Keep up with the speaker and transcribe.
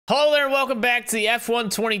Hello there, welcome back to the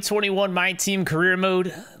F1 2021 My Team Career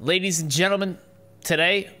Mode. Ladies and gentlemen,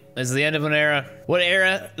 today is the end of an era. What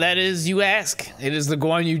era that is, you ask? It is the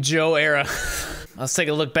Guanyu Zhou era. Let's take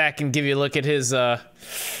a look back and give you a look at his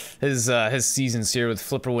seasons here with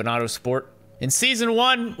Flipper with Autosport. In season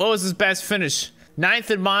 1, what was his best finish?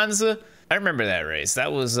 9th in Monza. I remember that race.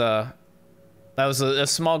 That was a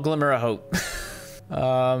small glimmer of hope.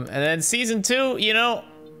 And then season 2, you know,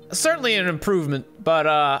 certainly an improvement, but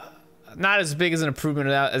not as big as an improvement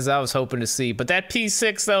as I was hoping to see. But that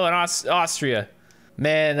P6 though in Austria,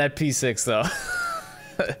 man, that P6 though.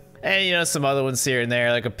 And you know, some other ones here and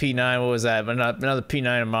there, like a P9. What was that? Another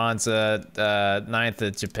P9 in Monza, 9th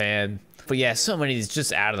at Japan. But yeah, so many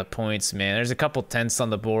just out of the points, man. There's a couple 10ths on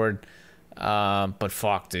the board, but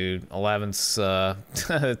fuck, dude, 11ths,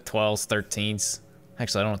 12ths, 13ths.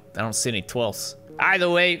 Actually, I don't see any 12ths. Either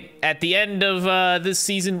way, at the end of this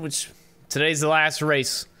season, which today's the last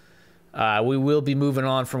race, we will be moving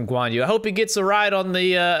on from Guanyu. I hope he gets a ride on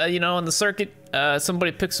the, you know, on the circuit.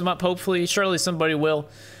 Somebody picks him up, hopefully. Surely somebody will.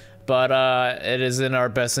 But it is in our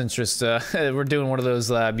best interest. We're doing one of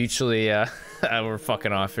those mutually, we're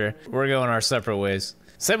fucking off here. We're going our separate ways.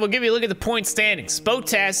 So we'll give you a look at the point standings.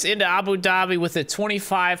 Bottas into Abu Dhabi with a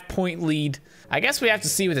 25-point lead. I guess we have to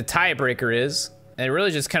see what the tiebreaker is. And it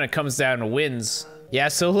really just kind of comes down to wins. Yeah,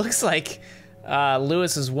 so it looks like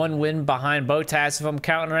Lewis is 1 win behind Bottas, if I'm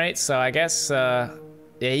counting right. So I guess, yeah,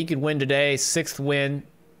 he could win today. 6th win,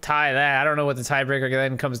 tie that. I don't know what the tiebreaker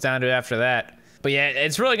then comes down to after that. But yeah,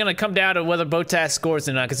 it's really going to come down to whether Bottas scores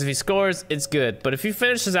or not. Because if he scores, it's good. But if he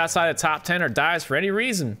finishes outside the top 10 or dies for any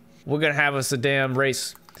reason, we're going to have us a damn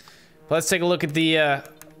race. But let's take a look at the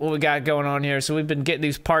what we got going on here. So we've been getting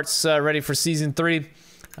these parts ready for Season 3.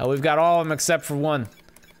 We've got all of them except for one.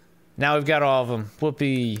 Now we've got all of them.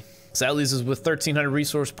 Whoopee. So that leaves us with 1,300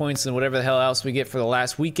 resource points and whatever the hell else we get for the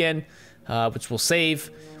last weekend, which we'll save.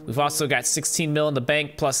 We've also got 16 mil in the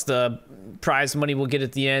bank, plus the prize money we'll get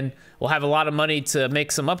at the end. We'll have a lot of money to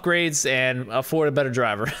make some upgrades and afford a better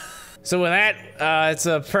driver. So with that, it's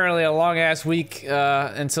apparently a long-ass week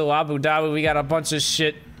until Abu Dhabi. We got a bunch of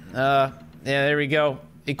shit. Yeah, there we go.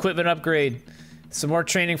 Equipment upgrade. Some more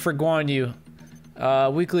training for Guanyu.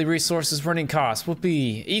 Weekly resources running costs.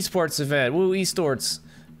 Whoopee. Esports event. Woo, esports.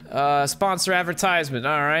 Sponsor advertisement.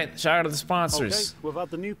 All right. Shout out to the sponsors. Okay, we've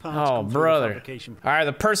had the new parts. Oh, brother. All right,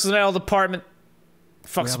 the personnel department.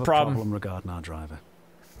 Fuck's the problem. We have a problem regarding our driver.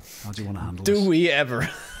 How do you want to handle this? Do we ever?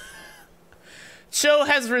 ZHOU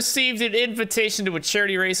has received an invitation to a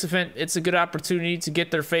charity race event. It's a good opportunity to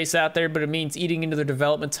get their face out there, but it means eating into their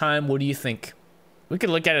development time. What do you think? We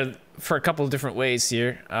could look at it for a couple of different ways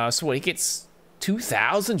here. So what, he gets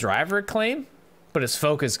 2,000 driver acclaim, but his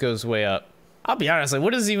focus goes way up. I'll be honest, like,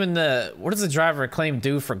 what does the driver acclaim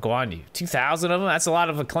do for Guanyu? 2,000 of them? That's a lot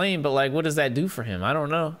of acclaim, but like, what does that do for him? I don't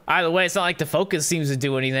know. Either way, it's not like the focus seems to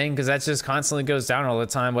do anything, because that just constantly goes down all the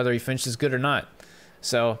time, whether he finishes good or not.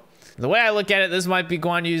 So the way I look at it, this might be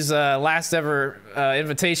Guanyu's last ever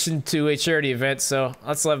invitation to a charity event. So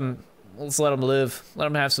let's let him live. Let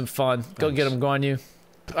him have some fun. Go get him, Guanyu.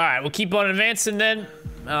 All right, we'll keep on advancing then.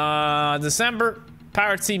 December,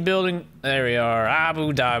 power team building. There we are,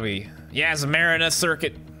 Abu Dhabi. Yas Marina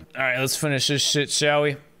circuit. All right, let's finish this shit, shall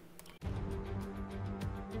we?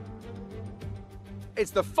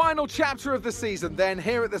 It's the final chapter of the season then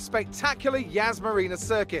here at the spectacular Yas Marina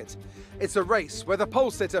circuit. It's a race where the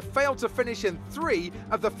pole sitter failed to finish in 3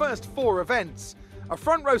 of the first 4 events. A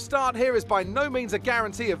front row start here is by no means a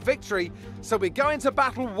guarantee of victory, so we go into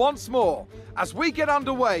battle once more as we get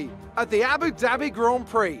underway at the Abu Dhabi Grand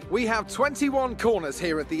Prix. We have 21 corners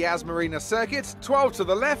here at the Yas Marina circuit, 12 to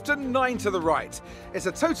the left and 9 to the right. It's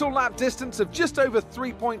a total lap distance of just over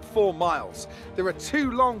 3.4 miles. There are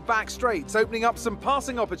 2 long back straights opening up some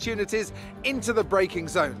passing opportunities into the braking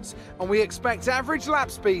zones, and we expect average lap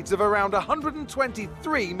speeds of around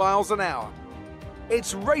 123 miles an hour.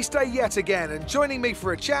 It's race day yet again, and joining me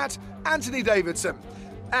for a chat, Anthony Davidson.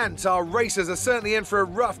 And our racers are certainly in for a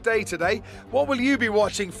rough day today. What will you be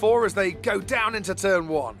watching for as they go down into turn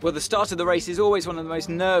 1? Well, the start of the race is always one of the most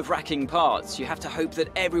nerve-wracking parts. You have to hope that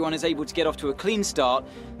everyone is able to get off to a clean start,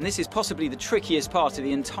 and this is possibly the trickiest part of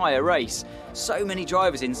the entire race. So many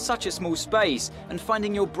drivers in such a small space, and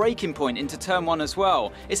finding your braking point into turn 1 as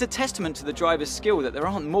well. It's a testament to the driver's skill that there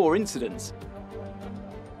aren't more incidents.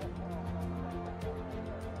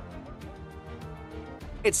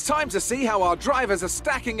 It's time to see how our drivers are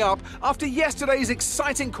stacking up after yesterday's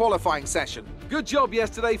exciting qualifying session. Good job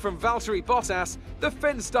yesterday from Valtteri Bottas. The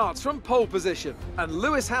Finn starts from pole position, and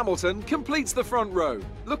Lewis Hamilton completes the front row.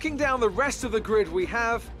 Looking down the rest of the grid, we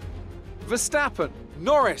have Verstappen,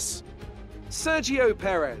 Norris, Sergio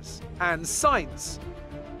Perez and Sainz,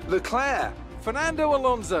 Leclerc, Fernando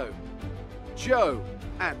Alonso, Zhou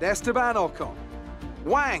and Esteban Ocon,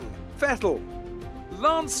 Wang, Vettel,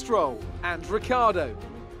 Lance Stroll and Ricciardo,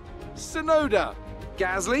 Tsunoda,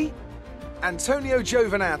 Gasly, Antonio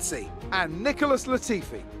Giovinazzi and Nicholas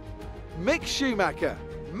Latifi, Mick Schumacher,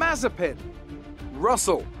 Mazepin,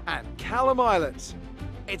 Russell and Callum Ilott.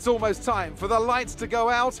 It's almost time for the lights to go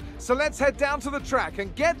out, so let's head down to the track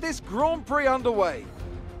and get this Grand Prix underway.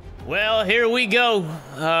 Well, here we go.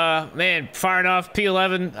 Man, firing off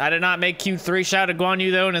P11. I did not make Q3. Shout out to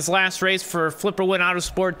Guanyu, though, in his last race for Flipper Win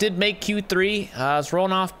Autosport. Did make Q3. I was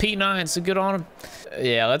rolling off P9, so good on him.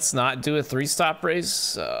 Yeah, let's not do a 3-stop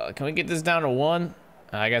race. Can we get this down to 1?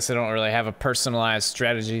 I guess I don't really have a personalized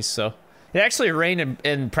strategy, so. It actually rained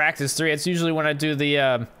in practice 3. It's usually when I do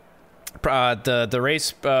the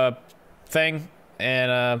race thing,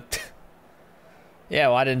 and yeah,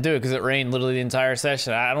 well, I didn't do it because it rained literally the entire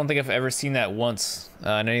session. I don't think I've ever seen that once in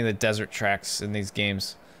any of the desert tracks in these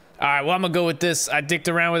games. All right, well, I'm gonna go with this. I dicked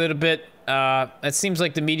around with it a bit. It seems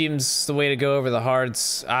like the medium's the way to go over the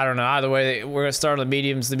hards. I don't know. Either way, we're gonna start on the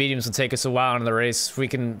mediums. The mediums will take us a while into the race.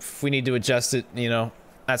 If we need to adjust it, you know,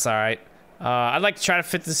 that's all right. I'd like to try to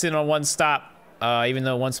fit this in on 1 stop, even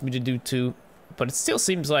though it wants me to do 2. But it still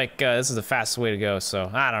seems like this is the fastest way to go, so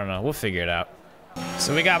I don't know. We'll figure it out.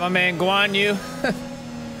 So we got my man Guanyu.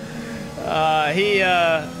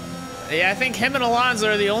 Yeah, I think him and Alonso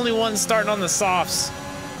are the only ones starting on the softs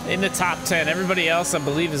in the top 10. Everybody else, I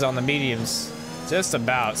believe, is on the mediums. Just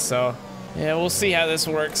about, so yeah, we'll see how this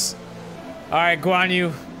works. All right,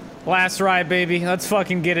 Guanyu, last ride, baby. Let's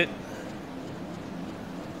fucking get it.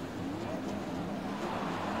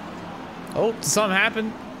 Oh, did something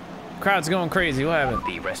happen? Crowd's going crazy. What happened?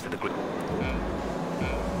 The rest of the group.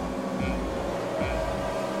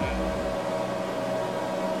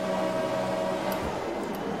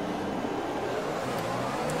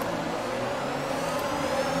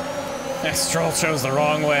 That Stroll chose the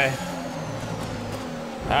wrong way.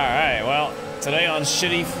 Alright, well, today on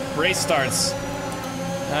shitty race starts.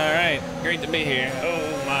 Alright, great to be here.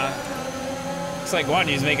 Oh my. Looks like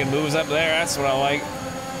Guanyu's making moves up there. That's what I like.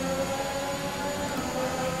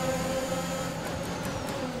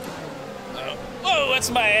 Oh, that's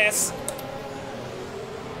my ass.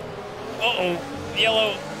 Uh-oh,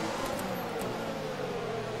 yellow.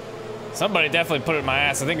 Somebody definitely put it in my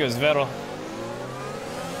ass. I think it was Vettel.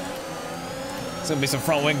 It's gonna be some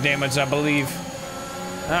front wing damage, I believe.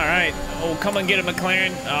 All right, oh, come and get it,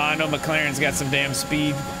 McLaren. Oh, I know McLaren's got some damn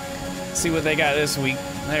speed. See what they got this week.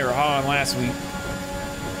 They were hauling last week.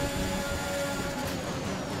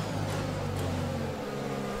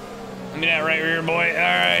 Give me that right rear, boy. All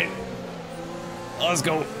right. Let's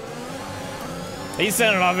go. He's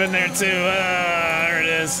sending it off in there too. There it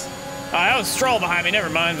is. That was Stroll behind me. Never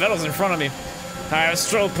mind. Vettel's in front of me. All right,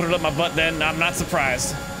 Stroll put it up my butt then. I'm not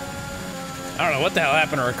surprised. I don't know what the hell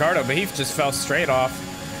happened to Ricciardo, but he just fell straight off.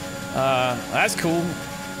 That's cool.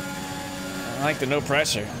 I like the no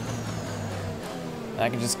pressure. I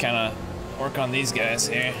can just kind of work on these guys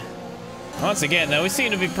here. Once again, though, we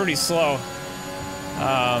seem to be pretty slow.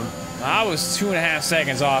 I was 2.5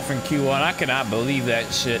 seconds off in Q1. I cannot believe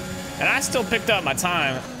that shit. And I still picked up my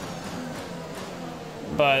time.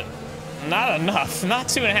 But not enough. Not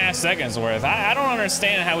 2.5 seconds worth. I don't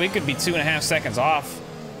understand how we could be 2.5 seconds off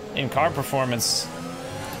in car performance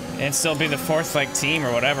and still be the 4th like team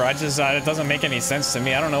or whatever. It doesn't make any sense to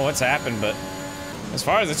me. I don't know what's happened, but as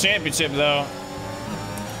far as the championship though,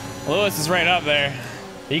 Lewis is right up there.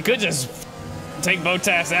 He could just take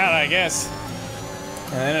Bottas out, I guess.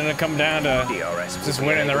 And then it'll come down to just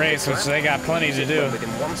winning the race, which they got plenty to do.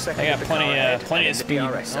 They got plenty of speed.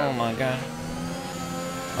 Oh my god.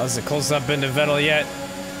 Oh, this is a close-up into Vettel yet.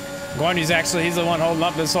 Guanyu's actually, he's the one holding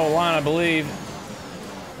up this whole line, I believe.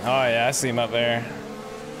 Oh yeah, I see him up there.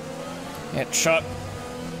 Yeah, Truck,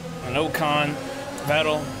 and Ocon,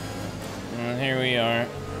 Vettel, and here we are.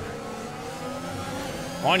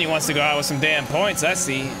 Guanyu wants to go out with some damn points, I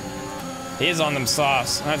see. He is on them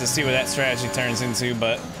softs. I'll have to see what that strategy turns into,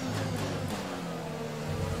 but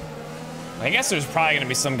I guess there's probably gonna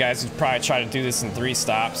be some guys who probably try to do this in 3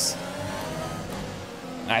 stops.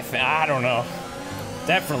 I don't know.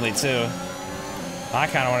 Definitely 2. I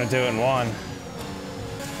kind of want to do it in 1.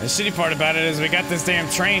 The shitty part about it is we got this damn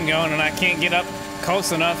train going and I can't get up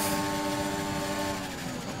close enough.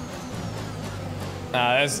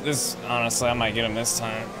 This honestly, I might get him this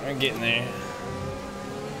time. We're getting there.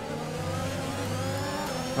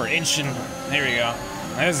 We're inching. There we go.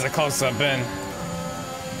 This is a close-up in.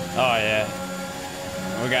 Oh yeah.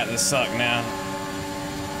 We got this suck now.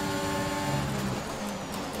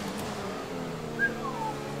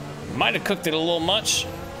 Might have cooked it a little much.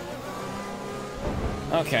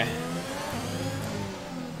 Okay.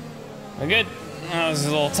 We're good. I was a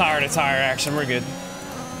little tired of tire action. We're good.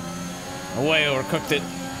 I way overcooked it,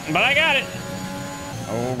 but I got it.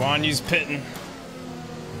 Oh, Guanyu's pitting.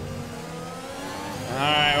 All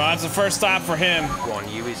right, well, that's the first stop for him.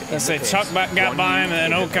 Guanyu is Let's say Chuck got by him,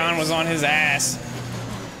 and then Ocon was on his ass.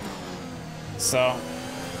 So,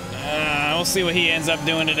 we'll see what he ends up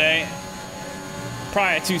doing today.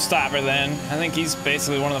 Probably a two-stopper then. I think he's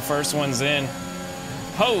basically one of the first ones in.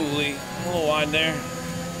 Holy, a little wide there.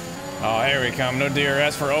 Oh, here we come. No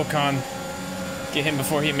DRS for Ocon. Get him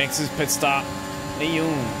before he makes his pit stop.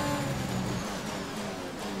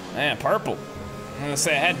 Man, purple. I'm gonna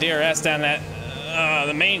say I had DRS down that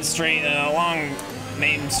the main straight, long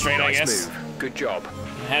main straight, I guess. Move. Good job.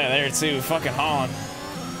 Had it there too. Fucking hauling.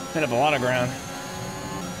 Hit up a lot of ground.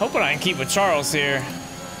 Hoping I can keep with Charles here.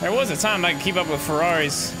 There was a time I could keep up with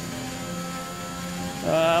Ferraris.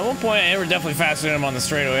 At one point, they were definitely faster than him on the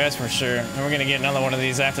straightaway, that's for sure. And we're gonna get another one of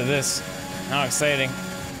these after this. How exciting.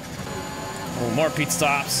 Oh, more pit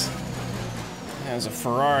stops. There's a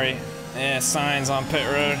Ferrari. Yeah, signs on pit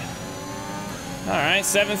road. All right,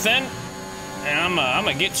 7th in. And I'm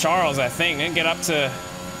gonna get Charles, I think, and get up to,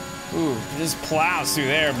 ooh, just plows through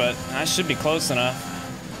there, but I should be close enough.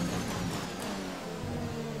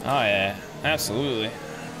 Oh yeah, absolutely.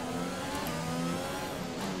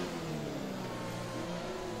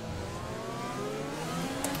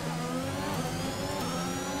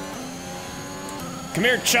 Come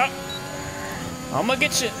here, Chuck. I'm gonna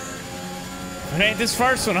get you. If it ain't this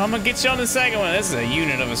first one, I'm gonna get you on the second one. This is a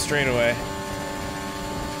unit of a straightaway.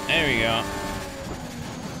 There we go.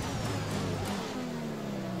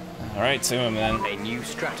 All right, to him then. A new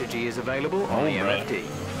strategy is available on the MFD.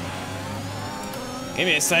 Give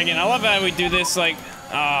me a second. I love how we do this. Like,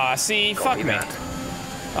 see, fuck me.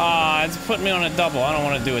 It's putting me on a double. I don't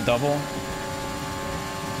want to do a double.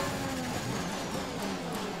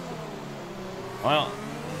 Well,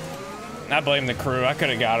 I blame the crew. I could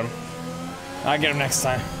have got him. I'll get him next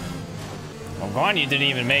time. Well, Guanyu didn't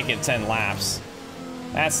even make it 10 laps.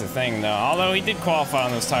 That's the thing, though. Although he did qualify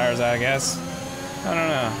on those tires, I guess. I don't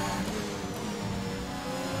know.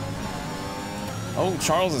 Oh,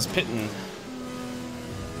 Charles is pitting.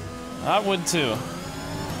 I would too.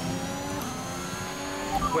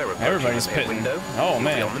 Everybody's pitting. Oh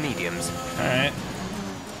man. On the mediums. All right.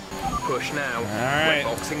 Push now. All right.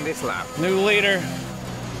 We're boxing this lap. New leader.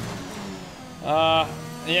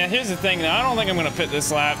 Yeah. Here's the thing, though. I don't think I'm gonna pit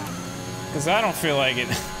this lap because I don't feel like it.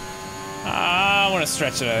 I want to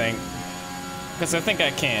stretch it. I think because I think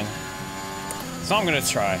I can. So I'm gonna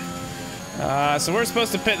try. So we're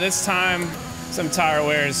supposed to pit this time. Some tire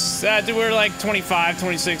wears. We're like 25,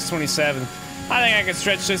 26, 27. I think I could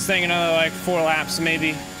stretch this thing another like 4 laps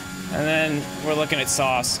maybe. And then we're looking at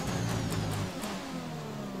sauce.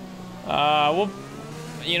 We're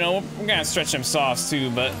gonna stretch them softs too,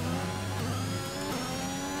 but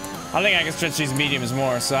I think I can stretch these mediums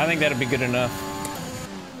more, so I think that'll be good enough.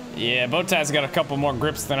 Yeah, Bowtie's got a couple more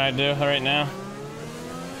grips than I do right now.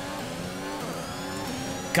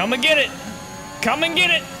 Come and get it! Come and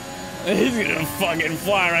get it! He's gonna fucking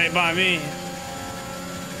fly right by me.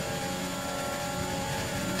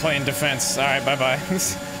 Playing defense. All right, bye-bye.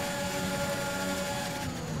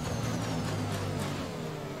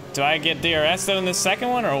 Do I get DRS though in the second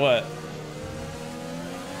one or what?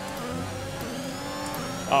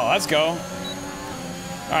 Oh, let's go. All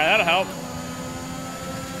right, that'll help.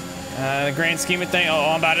 The grand scheme of things. Oh,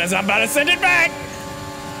 I'm about to send it back.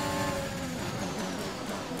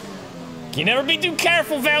 You never be too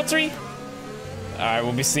careful, Valtteri. All right,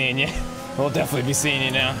 we'll be seeing you. We'll definitely be seeing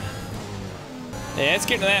you now. Yeah, it's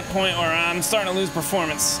getting to that point where I'm starting to lose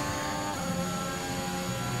performance.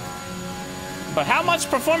 But how much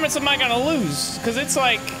performance am I gonna lose? Because it's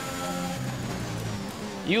like,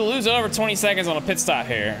 you lose over 20 seconds on a pit stop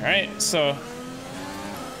here, right? So,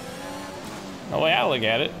 the way I look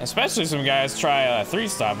at it, especially some guys try a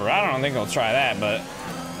 3-stopper. I don't think they'll try that, but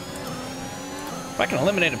if I can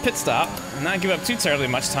eliminate a pit stop and not give up too terribly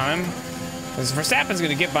much time, because Verstappen's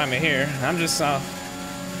gonna get by me here. I'm just,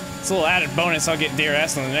 it's a little added bonus. I'll get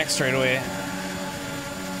DRS on the next straightaway.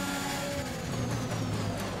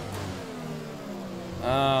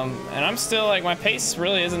 And I'm still like, my pace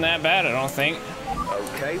really isn't that bad, I don't think.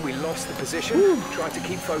 Okay, we lost the position. Woo. Try to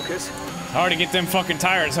keep focus. Hard to get them fucking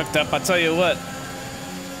tires hooked up, I tell you what.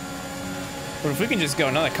 But if we can just go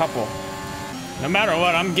another couple. No matter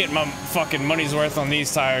what, I'm getting my fucking money's worth on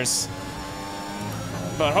these tires.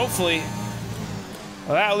 But hopefully,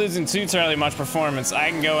 without losing too terribly much performance, I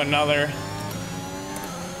can go another.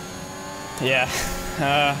 Yeah,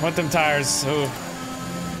 with them tires. Ooh.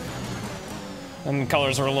 And the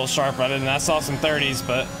colors were a little sharper. I saw some 30s,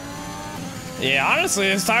 but yeah, honestly,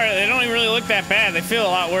 this tire, they don't even really look that bad. They feel a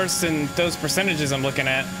lot worse than those percentages I'm looking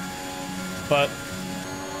at. But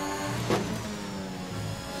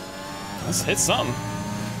let's hit something.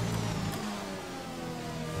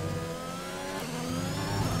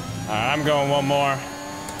 All right, I'm going one more.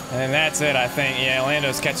 And that's it, I think. Yeah,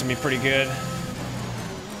 Lando's catching me pretty good.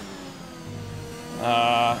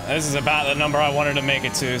 This is about the number I wanted to make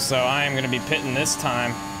it to, so I am going to be pitting this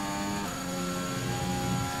time.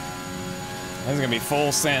 This is going to be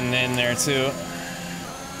full send in there, too.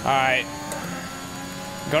 All right.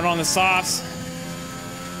 Going on the softs.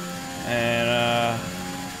 And,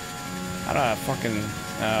 how do I fucking,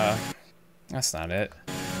 that's not it.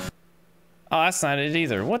 Oh, that's not it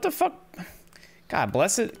either. What the fuck? God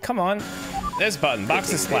bless it. Come on. This button.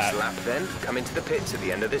 Box is flat. This lap, then. Come into the pits at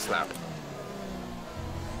the end of this lap.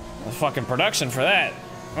 The fucking production for that.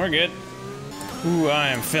 We're good. Ooh, I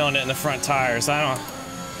am feeling it in the front tires. I don't...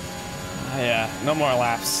 Yeah, no more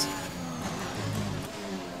laps.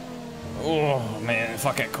 Oh, man.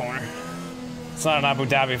 Fuck that corner. It's not an Abu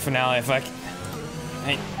Dhabi finale if I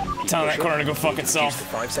ain't telling that corner to go fuck itself.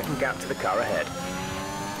 The 5-second gap to the car ahead.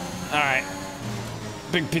 All right.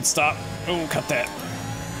 Big pit stop. Oh, cut that.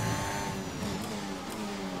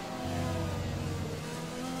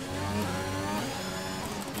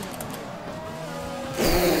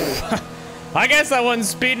 I guess I wasn't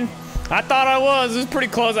speeding. I thought I was. It was pretty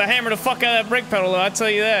close. I hammered the fuck out of that brake pedal, though. I tell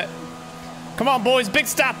you that. Come on, boys. Big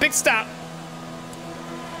stop. Big stop.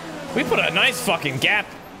 We put a nice fucking gap.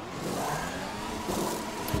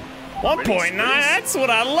 1.9. That's what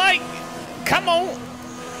I like. Come on.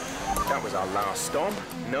 That was our last stop.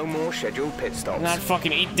 No more scheduled pit stops. Not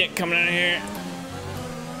fucking eat dick coming in here.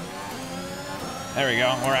 There we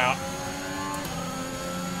go. We're out.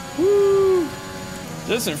 Woo!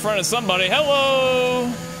 Just in front of somebody.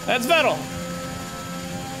 Hello! That's Vettel.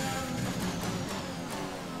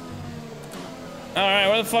 Alright,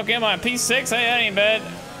 where the fuck am I? P6? Hey, that ain't bad.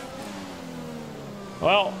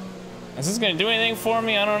 Well, is this gonna do anything for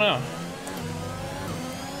me? I don't know.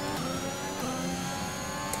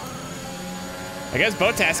 I guess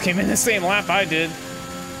Bottas came in the same lap I did.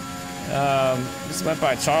 Just went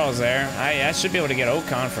by Charles there. I should be able to get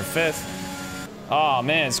Ocon for 5th. Oh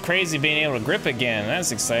man, it's crazy being able to grip again.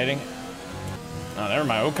 That's exciting. Oh, never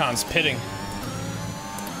mind. Ocon's pitting.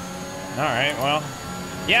 All right, well,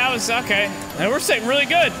 yeah, I was okay. And we're sitting really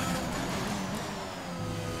good.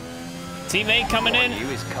 Teammate coming in.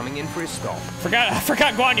 Guanyu is coming in for his stop. I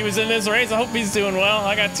forgot Guanyu was in this race. I hope he's doing well.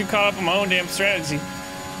 I got too caught up in my own damn strategy.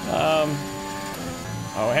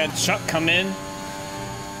 Oh, I had Chuck come in.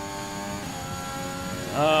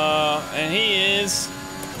 And he is.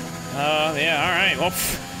 Yeah, all right. Well,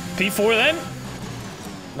 P4 then.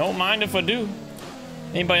 Don't mind if I do.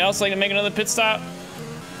 Anybody else like to make another pit stop?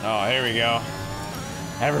 Oh, here we go.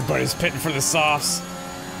 Everybody's pitting for the softs.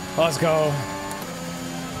 Let's go.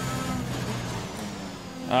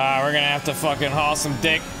 We're gonna have to fucking haul some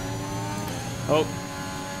dick. Oh.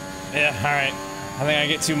 Yeah, all right. I think I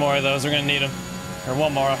get 2 more of those. We're gonna need them. Or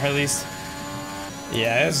 1 more, at least.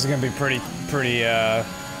 Yeah, this is gonna be pretty,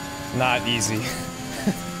 not easy.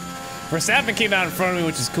 Verstappen came out in front of me,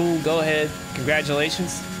 which is cool. Go ahead.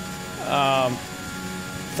 Congratulations.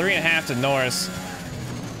 3.5 to Norris.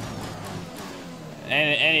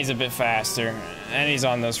 And he's a bit faster. And he's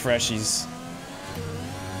on those freshies.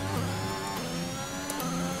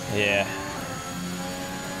 Yeah.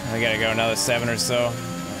 I gotta go another 7 or so.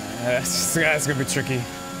 That's gonna be tricky.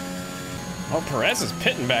 Oh, Perez is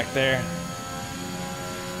pitting back there.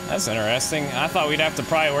 That's interesting. I thought we'd have to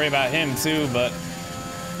probably worry about him too, but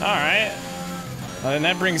all right. Well, then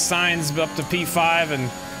that brings Sainz up to P5, and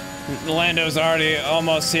Lando's already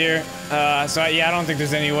almost here. So yeah, I don't think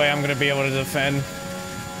there's any way I'm gonna be able to defend.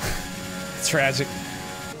 Tragic.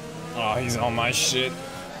 Oh, he's on my shit.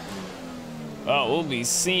 Oh, we'll be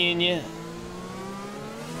seeing you.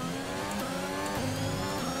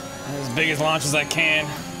 As big as launch as I can.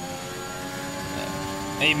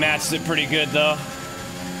 He matched it pretty good though.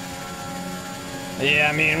 Yeah,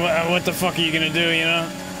 I mean, what the fuck are you gonna do, you know?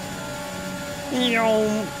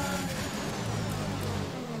 Yo.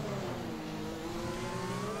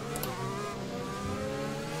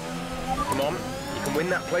 Come on, you can win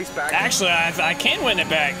that place back. Actually, I can win it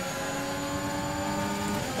back.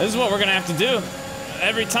 This is what we're gonna have to do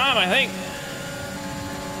every time, I think.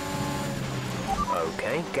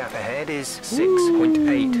 Okay, gap ahead is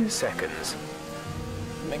 6.8 seconds.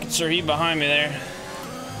 Making sure he's behind me there.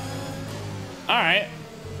 All right.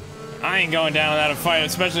 I ain't going down without a fight,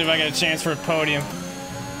 especially if I get a chance for a podium.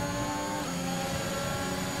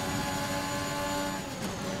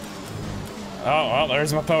 Oh, well,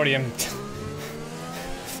 there's my podium.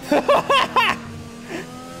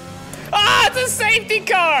 Ah, it's a safety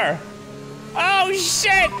car! Oh,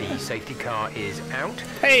 shit! The safety car is out.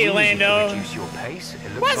 Hey, We'll Lando. reduce your pace. It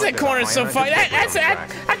looks Why is like that corner so there's a far? high amount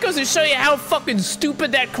of That goes to show you how fucking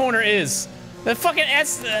stupid that corner is. The fucking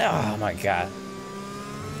S. Oh my god.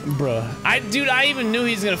 Bruh. Dude, I even knew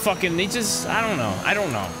he's gonna fucking. I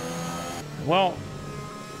don't know. Well,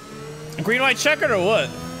 green, white, checkered or what?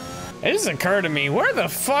 It just occurred to me, where the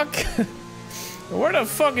fuck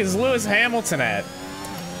is Lewis Hamilton at?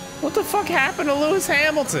 What the fuck happened to Lewis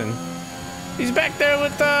Hamilton? He's back there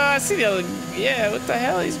with, I see the other, yeah, what the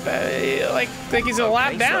hell? He's back, like he's a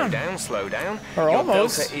lap down. Slow down. Or Your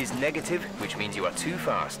almost. delta is negative, which means you are too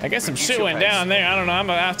fast. I guess some Reduce shit your went pace. down there. I don't know, I'm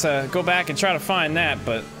gonna have to go back and try to find that,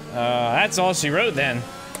 but that's all she wrote then.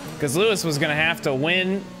 Because Lewis was gonna have to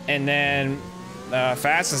win, and then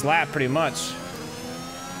fastest lap pretty much.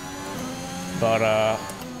 But,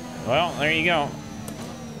 well, there you go.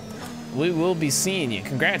 We will be seeing you.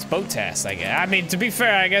 Congrats, Bottas, I guess. I mean, to be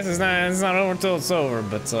fair, I guess it's not over until it's over,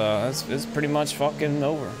 but it's pretty much fucking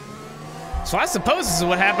over. So I suppose this is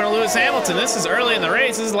what happened to Lewis Hamilton. This is early in the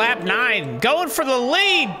race. This is lap 9. Going for the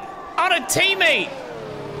lead on a teammate.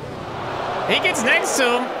 He gets next to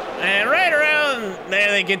him, and right around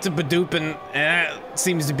there they get to Badoopin, and that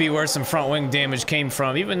seems to be where some front wing damage came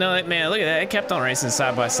from. Even though, man, look at that. It kept on racing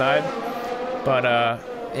side by side. But,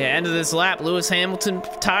 yeah, end of this lap, Lewis Hamilton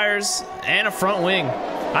tires and a front wing.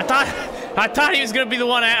 I thought he was gonna be the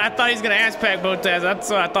one. I thought he was gonna ass pack Bottas. That's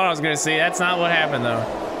what I thought I was gonna see. That's not what happened though.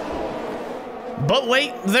 But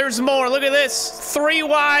wait, there's more. Look at this. 3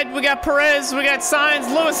 wide. We got Perez. We got Sainz.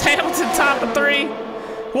 Lewis Hamilton top of 3.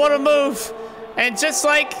 What a move! And just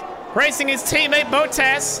like racing his teammate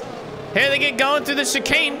Bottas, here they get going through the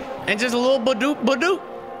chicane and just a little badoop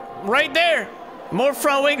right there. More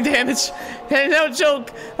front wing damage, and no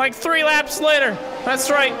joke, like 3 laps later,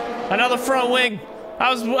 that's right, another front wing. I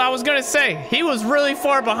was gonna say, he was really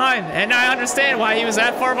far behind, and I understand why he was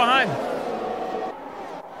that far behind.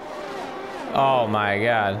 Oh my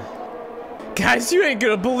god. Guys, you ain't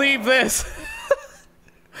gonna believe this.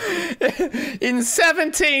 In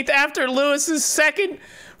 17th, after Lewis's second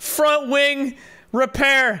front wing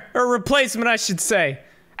repair, or replacement I should say,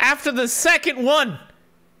 after the second one,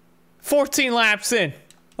 14 laps in.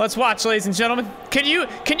 Let's watch, ladies and gentlemen. Can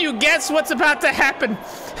you guess what's about to happen?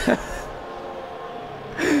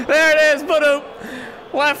 There it is, Badoop.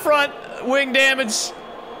 Left front wing damage.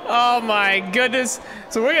 Oh my goodness.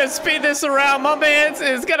 So we're gonna speed this around. My man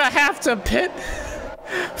is gonna have to pit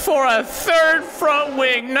for a 3rd front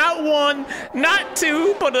wing. Not 1, not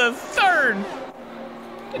 2, but a 3rd.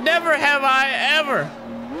 Never have I ever.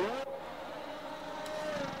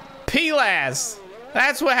 P-Laz.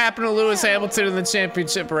 That's what happened to Lewis Hamilton in the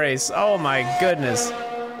championship race. Oh my goodness.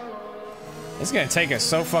 It's gonna take us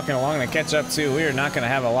so fucking long to catch up to. We are not gonna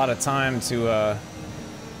have a lot of time to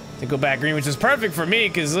go back green, which is perfect for me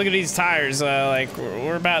because look at these tires. Like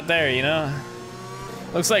we're about there, you know.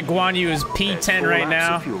 Looks like Guanyu is P10 right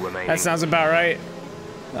now. That sounds about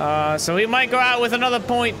right. So he might go out with another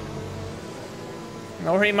point,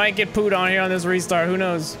 or he might get pooed on here on this restart. Who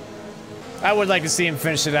knows? I would like to see him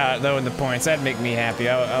finish it out, though, in the points. That'd make me happy.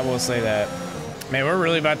 I will say that. Man, we're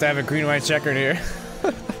really about to have a green-white checkered here.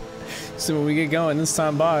 See what we get going this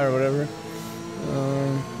time by or whatever.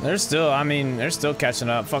 They're still catching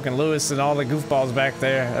up. Fucking Lewis and all the goofballs back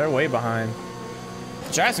there. They're way behind.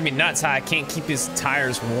 It drives me nuts how I can't keep his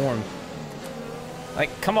tires warm. Like,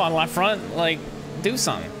 come on, left front. Like, do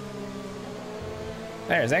something.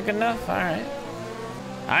 There, is that good enough? All right.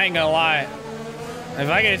 I ain't gonna lie. If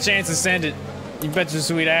I get a chance to send it, you bet your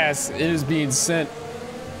sweet ass it is being sent.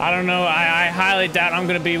 I don't know. I highly doubt I'm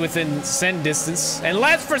going to be within send distance.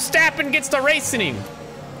 Unless Verstappen gets to racing him.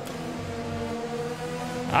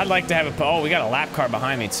 I'd like to have a... Oh, we got a lap car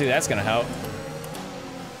behind me, too. That's going to help.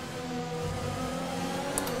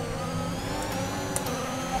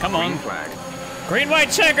 Come on. Green flag. Green,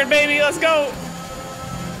 white, checkered, baby. Let's go.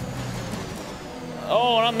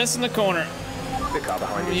 Oh, and I'm missing the corner. The car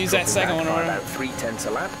behind you. Use that second one over. About 3/10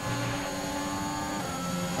 a lap.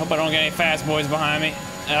 Hope I don't get any fast boys behind me.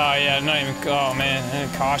 Oh yeah, not even. Oh man,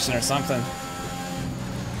 caution or something.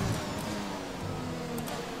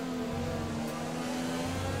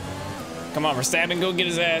 Come on, Verstappen, go get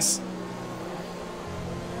his ass.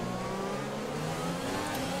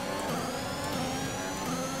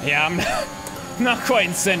 Yeah, I'm not quite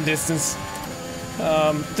in send distance.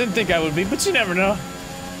 Didn't think I would be, but you never know.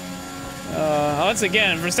 Once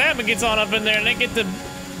again, Verstappen gets on up in there and they get to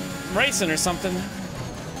racing or something.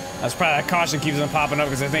 That's probably that caution keeps on popping up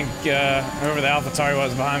because I think whoever the AlphaTauri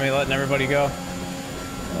was behind me letting everybody go.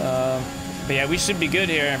 But yeah, we should be good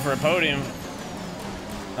here for a podium.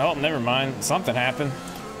 Oh, never mind. Something happened.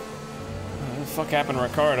 What the fuck happened to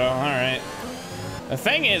Ricardo? All right. The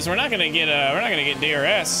thing is, we're not gonna get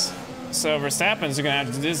DRS, so Verstappen's gonna have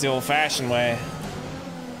to do this the old-fashioned way.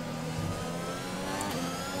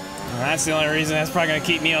 And that's the only reason that's probably gonna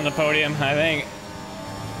keep me on the podium, I think.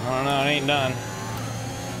 I don't know. It ain't done.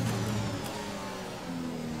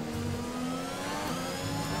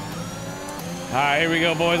 All right, here we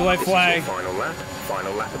go, boys. White flag. Final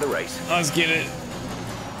lap of the race. Let's get it.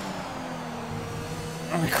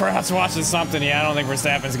 Oh, the crowd's watching something. Yeah, I don't think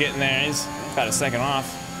Verstappen's getting there. He's about a second off.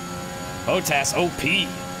 Bottas, OP.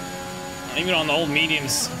 Even on the old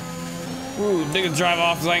mediums. Ooh, biggest drive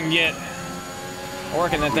off as I can get.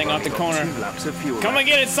 Working that thing off the corner. Come and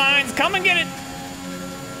get it, Sainz. Come and get it.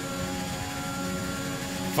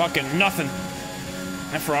 Fucking nothing.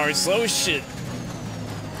 That Ferrari's slow as shit.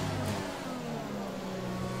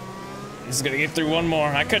 He's gonna get through one more.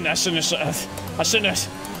 I shouldn't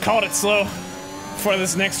have called it slow for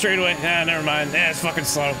this next straightaway. Ah, never mind. Yeah, it's fucking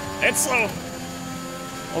slow. It's slow.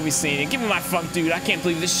 We'll be seeing it. Give me my fuck, dude. I can't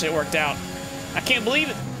believe this shit worked out. I can't believe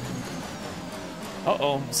it.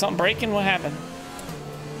 Uh-oh. Something breaking? What happened?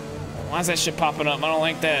 Why is that shit popping up? I don't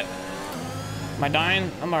like that. Am I dying?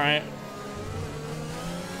 I'm alright.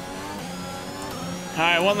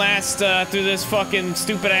 Alright, one last through this fucking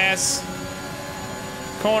stupid ass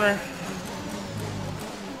corner.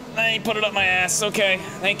 I ain't put it up my ass. Okay,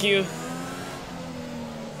 thank you.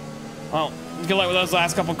 Well, good luck with those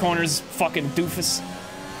last couple corners, fucking doofus.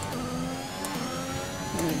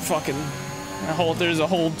 Fucking, there's a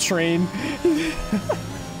whole train.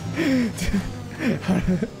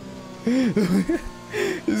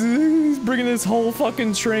 He's bringing this whole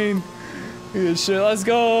fucking train. Yeah, shit, let's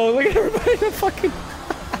go. Look at everybody, the fucking.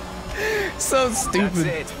 So stupid.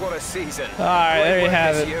 That's it. What a season. All right, there you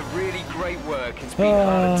have it. Really great work. It's been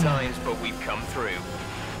hard at times, but we've come through.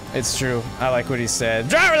 It's true. I like what he said.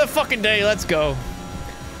 Driver of the fucking day. Let's go.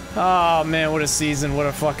 Oh man, what a season! What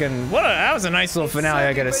a fucking that was a nice little finale,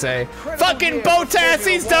 I gotta say. Fucking Bottas,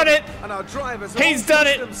 he's done it. He's done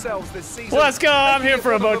it. Let's go! I'm here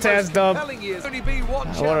for a Bottas dub.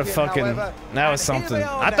 What a fucking that was something.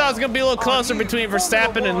 I thought it was gonna be a little closer between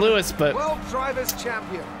Verstappen and Lewis, but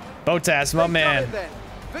Bottas, my man.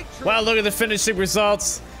 Wow, look at the finishing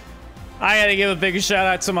results. I gotta give a big shout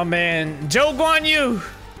out to my man ZHOU GUANYU.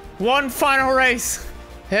 One final race.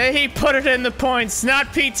 Hey, he put it in the points.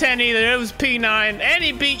 Not P10 either. It was P9, and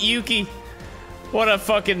he beat Yuki. What a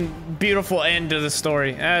fucking beautiful end to the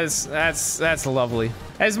story. That's lovely.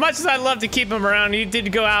 As much as I'd love to keep him around, he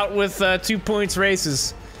did go out with 2 points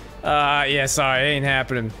races. Yeah, sorry, it ain't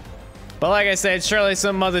happening. But like I said, surely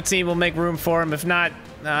some other team will make room for him. If not,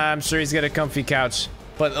 I'm sure he's got a comfy couch.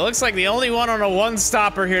 But it looks like the only one on a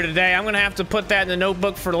one-stopper here today. I'm gonna have to put that in the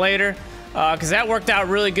notebook for later, because that worked out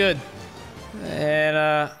really good.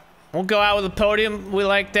 And we'll go out with a podium. We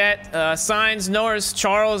like that. Sainz, Norris,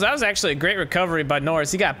 Charles. That was actually a great recovery by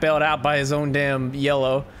Norris. He got bailed out by his own damn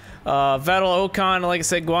yellow. Vettel, Ocon, like I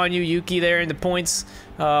said, Guanyu, Yuki there in the points.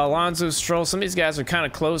 Alonso, Stroll. Some of these guys are kind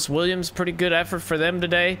of close. Williams, pretty good effort for them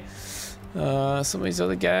today. Some of these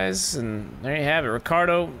other guys, and there you have it.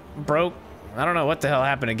 Ricardo broke. I don't know what the hell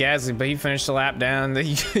happened to Gasly, but he finished the lap down.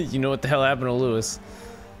 You know what the hell happened to Lewis.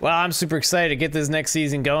 Well, I'm super excited to get this next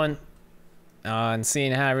season going. And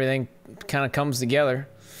seeing how everything kind of comes together.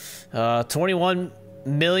 21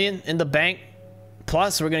 million in the bank.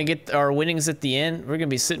 Plus, we're going to get our winnings at the end. We're going to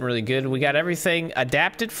be sitting really good. We got everything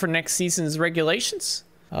adapted for next season's regulations.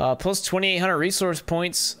 Plus 2,800 resource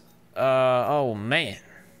points. Oh, man.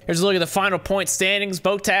 Here's a look at the final point standings.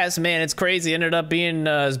 Bottas, man, it's crazy. Ended up being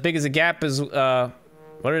as big as a gap as... what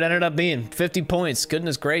it ended up being. 50 points.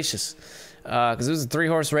 Goodness gracious. Because it was a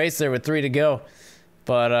 3-horse race there with 3 to go.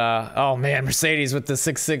 But, oh man, Mercedes with the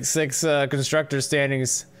 666 constructor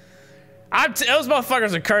standings. Those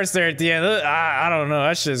motherfuckers are cursed there at the end. I don't know.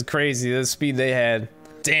 That shit is crazy, the speed they had.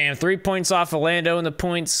 Damn, 3 points off of Lando in the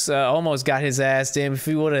points. Almost got his ass. Damn, if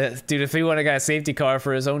he would have, dude, if he would have got a safety car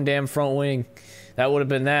for his own damn front wing, that would have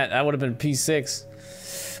been that. That would have been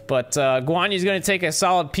P6. But Guanyu's going to take a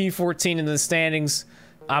solid P14 in the standings.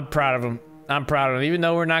 I'm proud of him. I'm proud of him. Even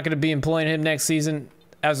though we're not going to be employing him next season,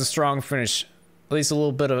 that was a strong finish. At least a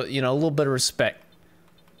little bit of, you know, a little bit of respect.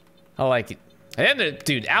 I like it. And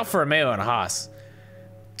dude, Alfa Romeo and Haas.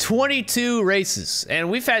 22 races.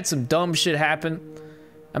 And we've had some dumb shit happen.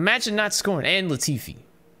 Imagine not scoring. And Latifi.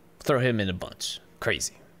 Throw him in a bunch.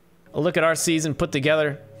 Crazy. A look at our season put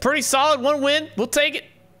together. Pretty solid. 1 win. We'll take it.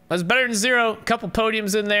 That's better than 0. A couple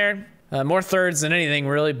podiums in there. More thirds than anything,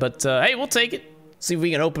 really. But, hey, we'll take it. See if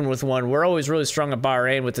we can open with one. We're always really strong at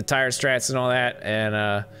Bahrain with the tire strats and all that.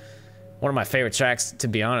 And one of my favorite tracks, to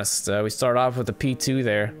be honest. We start off with a P2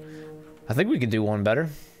 there. I think we could do one better.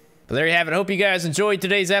 But there you have it. I hope you guys enjoyed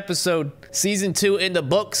today's episode. Season 2 in the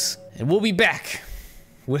books. And we'll be back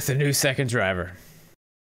with a new second driver.